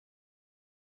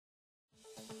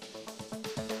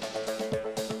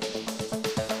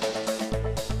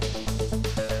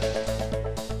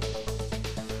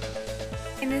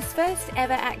this first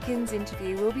ever Atkins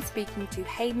interview, we'll be speaking to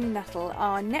Hayden Nuttall,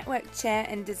 our network chair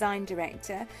and design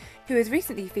director, who was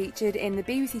recently featured in the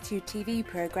BBC Two TV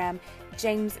programme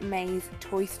James May's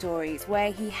Toy Stories,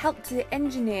 where he helped to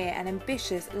engineer an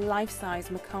ambitious life-size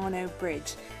Meccano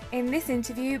bridge. In this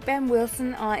interview, Ben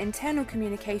Wilson, our internal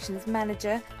communications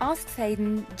manager, asks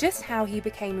Hayden just how he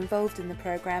became involved in the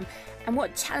programme and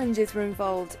what challenges were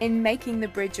involved in making the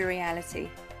bridge a reality.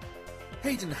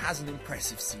 Hayden has an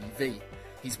impressive CV.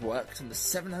 He's worked on the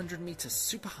 700-metre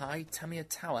super-high Tamiya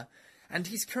Tower, and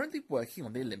he's currently working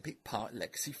on the Olympic Park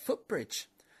Legacy footbridge.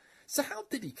 So how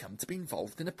did he come to be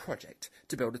involved in a project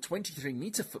to build a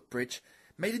 23-metre footbridge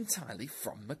made entirely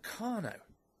from Meccano?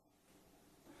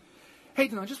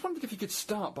 Hayden, I just wondered if you could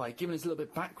start by giving us a little bit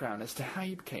of background as to how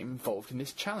you became involved in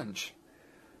this challenge.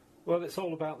 Well, it's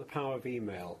all about the power of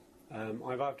email.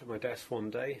 I arrived at my desk one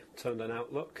day, turned on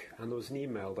Outlook, and there was an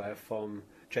email there from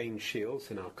Jane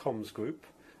Shields in our comms group,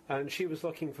 and she was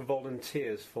looking for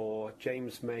volunteers for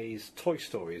James May's Toy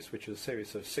Stories, which was a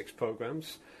series of 6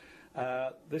 programmes.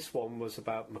 This one was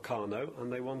about Meccano, and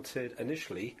they wanted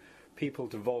initially people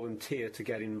to volunteer to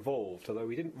get involved, although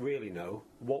we didn't really know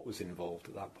what was involved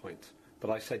at that point. But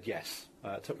I said yes.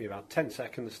 It took me about 10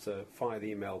 seconds to fire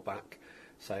the email back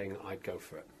saying I'd go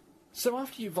for it. So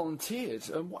after you volunteered,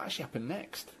 what actually happened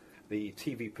next? The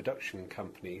TV production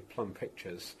company, Plum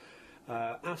Pictures,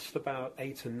 asked about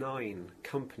 8 or 9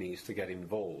 companies to get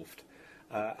involved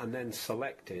and then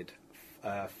selected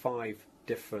 5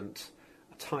 different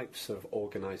types of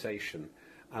organisation,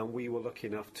 and we were lucky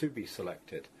enough to be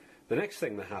selected. The next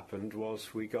thing that happened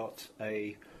was we got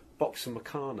a box of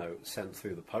Meccano sent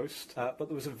through the post, but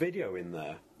there was a video in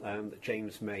there that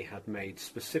James May had made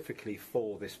specifically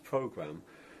for this programme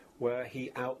where he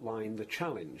outlined the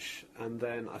challenge, and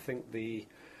then I think the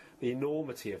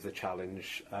enormity of the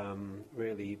challenge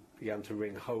really began to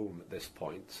ring home at this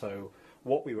point. So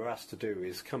what we were asked to do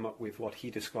is come up with what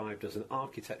he described as an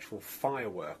architectural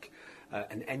firework,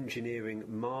 an engineering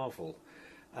marvel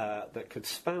that could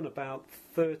span about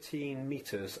 13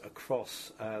 metres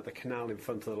across the canal in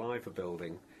front of the Liver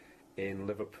building in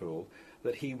Liverpool,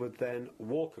 that he would then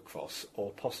walk across or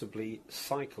possibly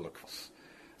cycle across.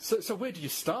 So where did you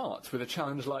start with a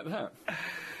challenge like that?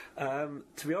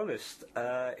 To be honest,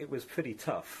 it was pretty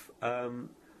tough.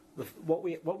 What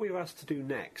we were asked to do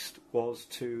next was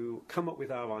to come up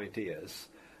with our ideas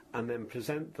and then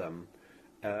present them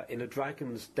in a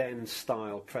Dragon's Den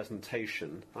style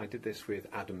presentation. I did this with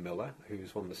Adam Miller,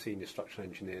 who's one of the senior structural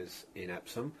engineers in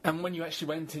Epsom. And when you actually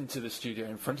went into the studio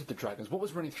in front of the Dragons, what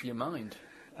was running through your mind?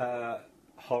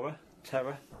 Horror,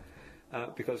 terror.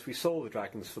 Because we saw the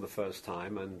Dragons for the first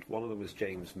time, and one of them was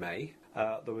James May.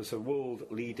 There was a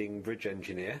world-leading bridge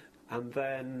engineer, and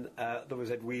then there was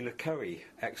Edwina Currie,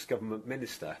 ex-government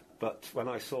minister. But when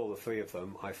I saw the 3 of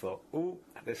them, I thought, ooh,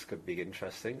 this could be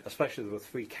interesting, especially there were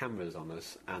 3 cameras on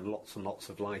us and lots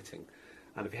of lighting.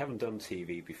 And if you haven't done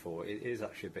TV before, it is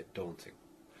actually a bit daunting.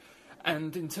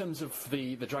 And in terms of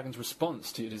the Dragons'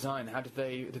 response to your design, how did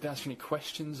they ask you any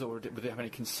questions, or did they have any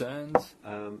concerns?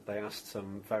 They asked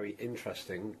some very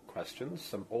interesting questions,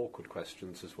 some awkward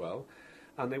questions as well,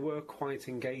 and they were quite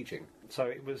engaging. So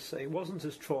it wasn't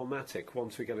as traumatic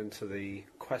once we got into the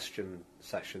question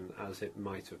session as it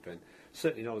might have been.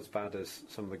 Certainly not as bad as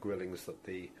some of the grillings that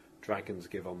the Dragons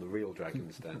give on the real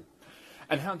Dragon's Den.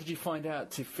 And how did you find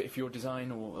out if your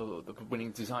design or the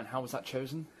winning design, how was that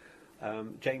chosen?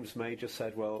 James May just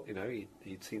said, well, you know,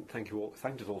 he'd seen, thanked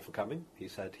us all for coming. He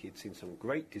said he'd seen some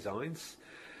great designs.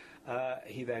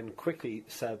 He then quickly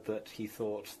said that he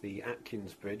thought the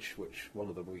Atkins Bridge, which one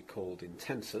of them we called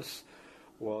Intensus,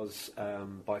 was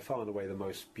by far and away the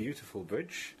most beautiful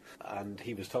bridge. And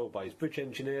he was told by his bridge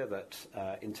engineer that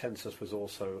Intensus was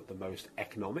also the most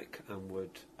economic and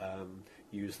would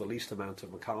use the least amount of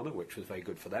Meccano, which was very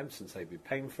good for them since they'd been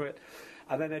paying for it.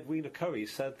 And then Edwina Currie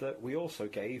said that we also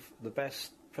gave the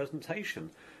best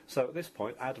presentation. So at this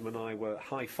point, Adam and I were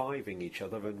high-fiving each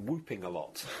other and whooping a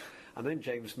lot. And then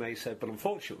James May said, but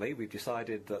unfortunately, we've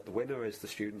decided that the winner is the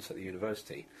students at the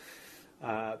university,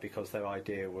 because their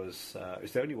idea was, it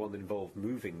was the only one that involved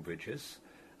moving bridges,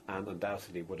 and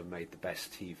undoubtedly would have made the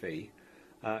best TV.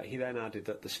 He then added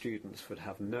that the students would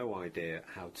have no idea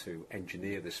how to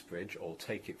engineer this bridge or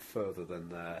take it further than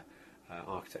their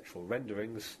architectural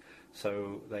renderings,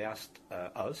 so they asked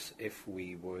us if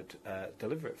we would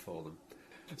deliver it for them.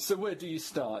 So where do you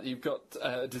start? You've got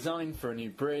a design for a new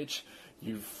bridge,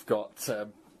 you've got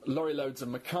lorry loads of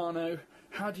Meccano.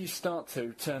 How do you start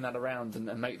to turn that around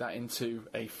and make that into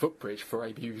a footbridge for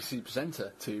a BBC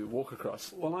presenter to walk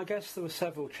across? Well, I guess there were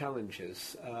several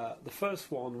challenges. The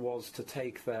first one was to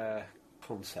take their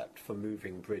concept for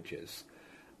moving bridges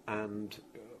and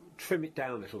trim it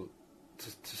down a little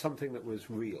to something that was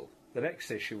real. The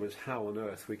next issue was how on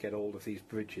earth we get all of these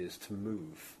bridges to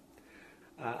move.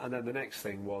 And then the next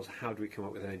thing was, how do we come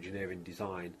up with an engineering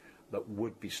design that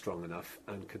would be strong enough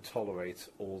and could tolerate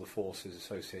all the forces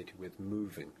associated with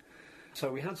moving.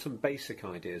 So we had some basic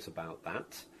ideas about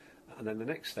that. And then the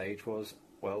next stage was,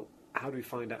 well, how do we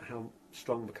find out how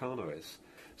strong Meccano is?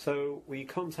 So we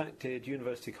contacted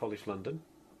University College London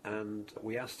and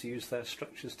we asked to use their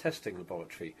structures testing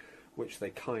laboratory, which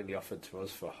they kindly offered to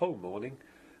us for a whole morning,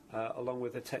 along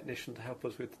with a technician to help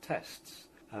us with the tests.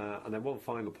 And then one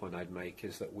final point I'd make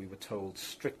is that we were told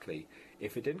strictly,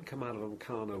 if it didn't come out of a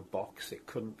Meccano box, it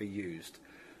couldn't be used.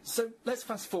 So let's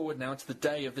fast forward now to the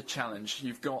day of the challenge.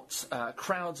 You've got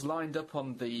crowds lined up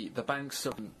on the banks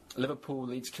of Liverpool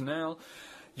Leeds Canal.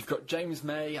 You've got James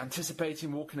May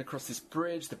anticipating walking across this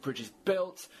bridge. The bridge is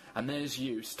built, and there's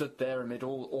you stood there amid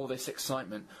all this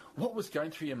excitement. What was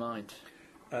going through your mind?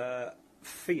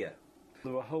 Fear.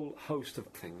 There were a whole host of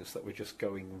things that were just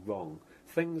going wrong.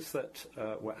 Things that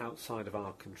were outside of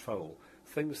our control.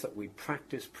 Things that we'd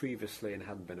practiced previously and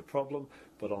hadn't been a problem,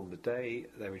 but on the day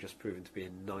they were just proven to be a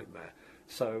nightmare.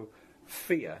 So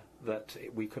fear that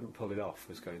we couldn't pull it off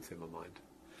was going through my mind.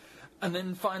 And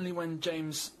then finally when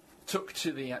James took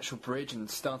to the actual bridge and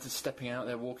started stepping out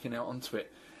there, walking out onto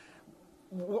it,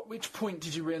 which point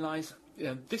did you realise,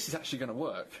 this is actually going to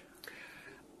work?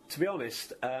 To be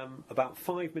honest, about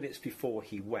 5 minutes before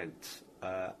he went,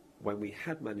 when we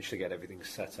had managed to get everything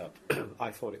set up,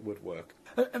 I thought it would work.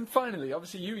 And finally,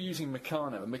 obviously you were using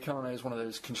Meccano, and Meccano is one of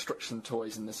those construction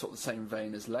toys in the sort of same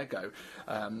vein as Lego,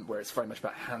 where it's very much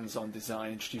about hands-on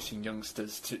design, introducing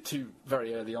youngsters to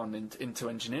very early on into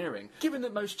engineering. Given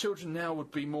that most children now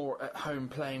would be more at home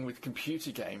playing with computer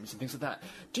games and things like that,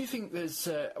 do you think there's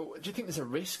a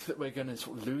risk that we're going to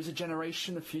sort of lose a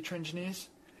generation of future engineers?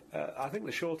 I think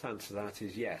the short answer to that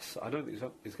is yes. I don't think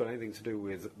it's got anything to do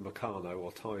with Meccano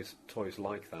or toys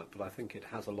like that, but I think it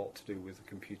has a lot to do with the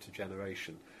computer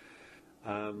generation.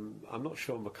 I'm not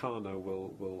sure Meccano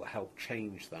will help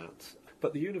change that.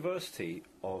 But the University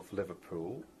of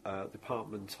Liverpool,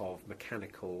 Department of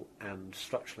Mechanical and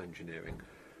Structural Engineering,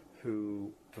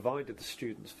 who provided the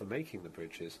students for making the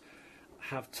bridges,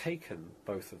 have taken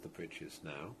both of the bridges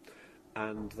now,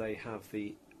 and they have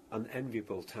the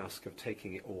unenviable task of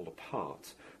taking it all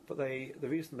apart. But the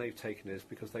reason they've taken it is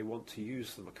because they want to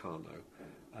use the Meccano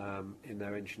in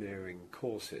their engineering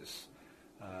courses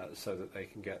so that they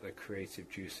can get the creative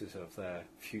juices of their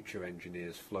future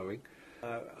engineers flowing.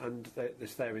 And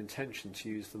it's their intention to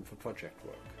use them for project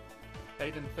work.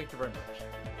 Hayden, thank you very much.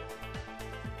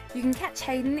 You can catch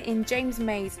Hayden in James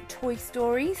May's Toy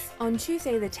Stories on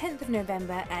Tuesday the 10th of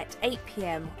November at 8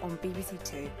 p.m. on BBC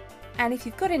Two. And if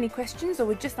you've got any questions or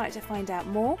would just like to find out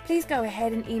more, please go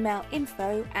ahead and email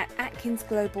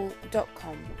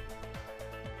info@atkinsglobal.com.